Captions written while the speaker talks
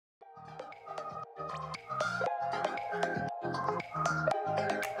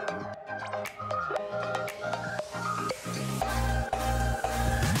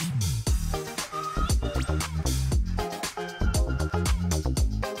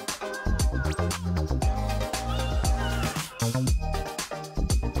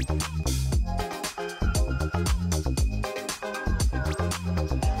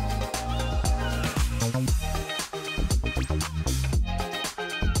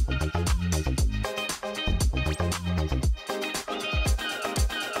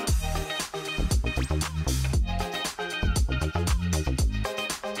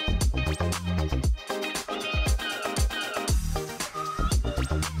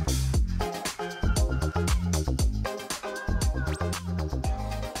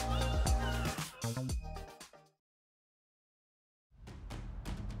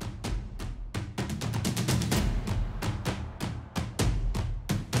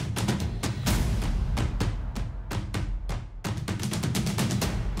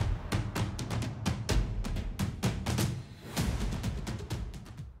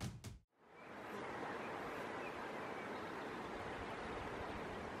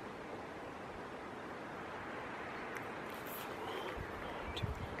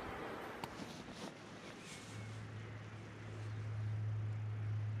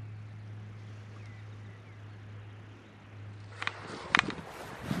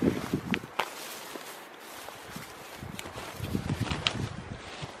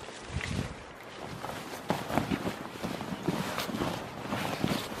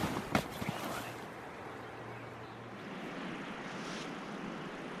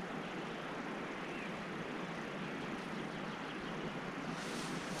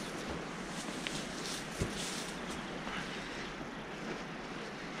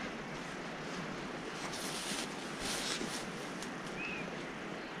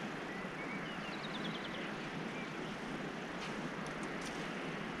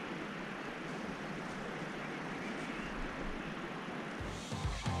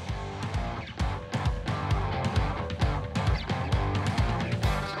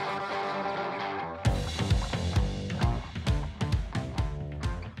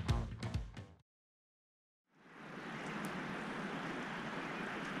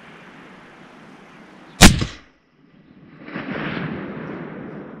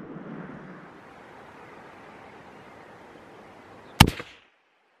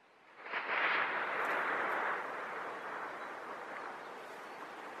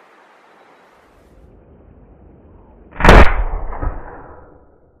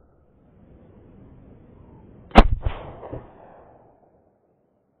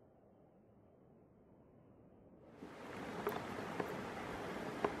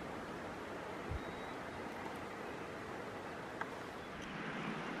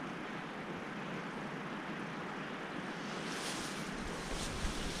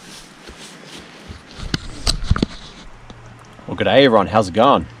G'day everyone, how's it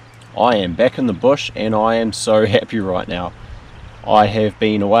going? I am back in the bush and I am so happy right now. I have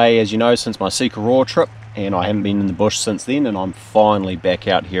been away, as you know, since my Seeker Raw trip, and I haven't been in the bush since then, and I'm finally back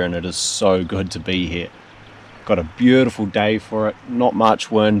out here and it is so good to be here. Got a beautiful day for it, not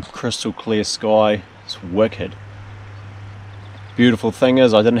much wind, crystal clear sky, it's wicked. Beautiful thing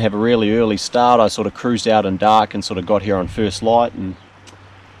is I didn't have a really early start. I sort of cruised out in dark and sort of got here on first light and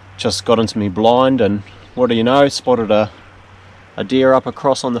just got into me blind, and what do you know, spotted a deer up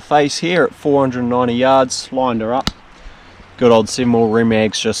across on the face here at 490 yards, lined her up. Good old 7mm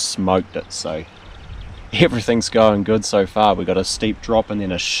Remags just smoked it, so everything's going good so far. We got a steep drop and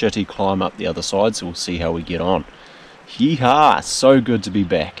then a shitty climb up the other side, so we'll see how we get on. Yee-haw, so good to be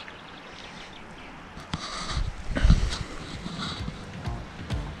back.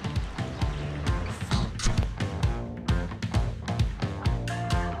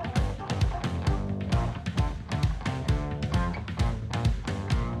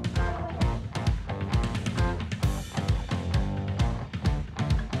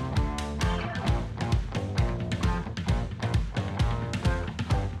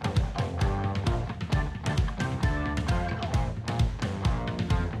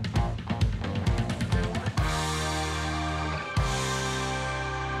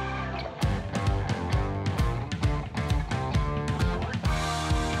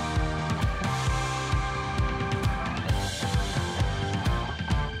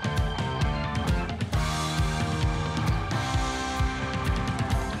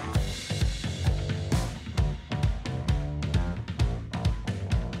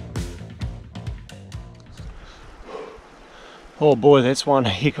 Oh boy, that's one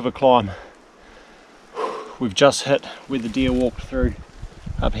heck of a climb. We've just hit where the deer walked through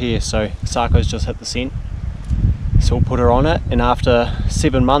up here, so Sako's just hit the scent. So we'll put her on it, and after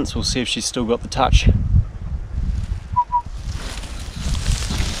 7 months we'll see if she's still got the touch.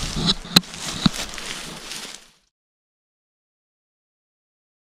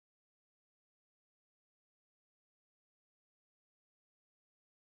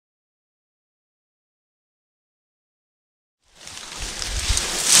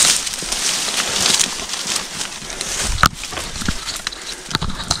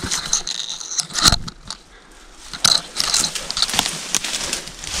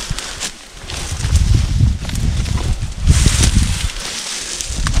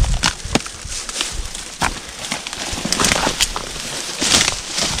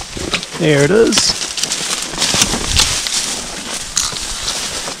 There it is.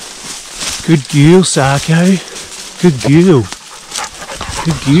 Good girl, Sako. Good girl.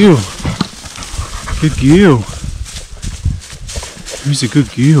 Good girl. Good girl. Who's a good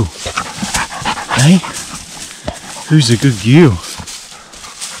girl? Hey? Who's a good girl?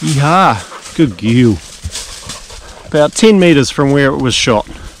 Yeehaw. Good girl. About 10 metres from where it was shot.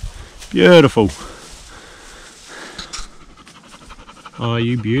 Beautiful. Oh,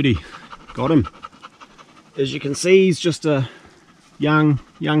 you beauty. Got him. As you can see, he's just a young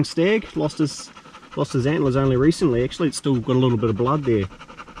stag. Lost his antlers only recently. Actually, it's still got a little bit of blood there.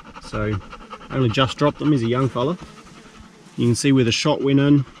 So, only just dropped them. He's a young fella. You can see where the shot went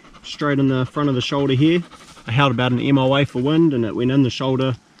in, straight in the front of the shoulder here. I held about an MOA for wind, and it went in the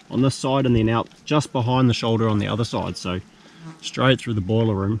shoulder on this side and then out just behind the shoulder on the other side. So, straight through the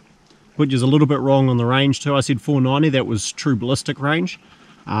boiler room. Which is a little bit wrong on the range too. I said 490, that was true ballistic range.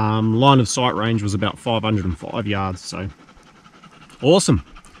 Line of sight range was about 505 yards, so awesome.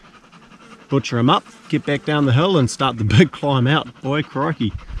 Butcher him up, get back down the hill and start the big climb out. Boy,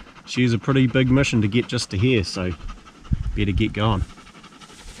 crikey, she's a pretty big mission to get just to here, so better get going.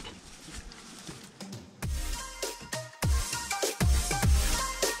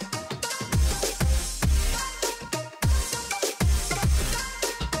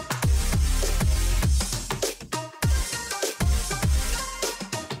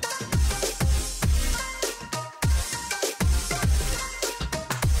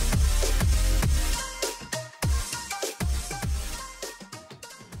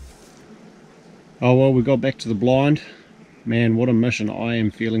 Oh well, we got back to the blind. Man, what a mission. I am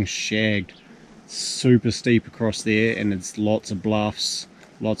feeling shagged. Super steep across there, and it's lots of bluffs,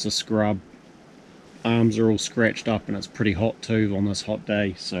 lots of scrub. Arms are all scratched up and it's pretty hot too on this hot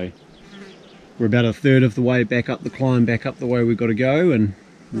day, so we're about a third of the way back up the climb, back up the way we've got to go, and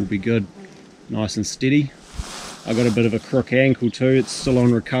we'll be good. Nice and steady. I got a bit of a crook ankle too. It's still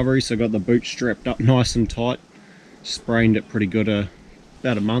on recovery, so I got the boot strapped up nice and tight. Sprained it pretty good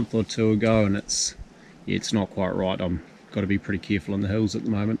about a month or two ago, and it's not quite right. I'm got to be pretty careful on the hills at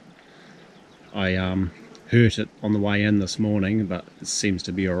the moment. I hurt it on the way in this morning, but it seems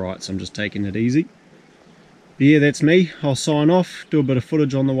to be alright, so I'm just taking it easy. Yeah, that's me. I'll sign off, do a bit of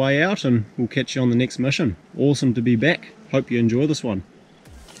footage on the way out, and we'll catch you on the next mission. Awesome to be back. Hope you enjoy this one.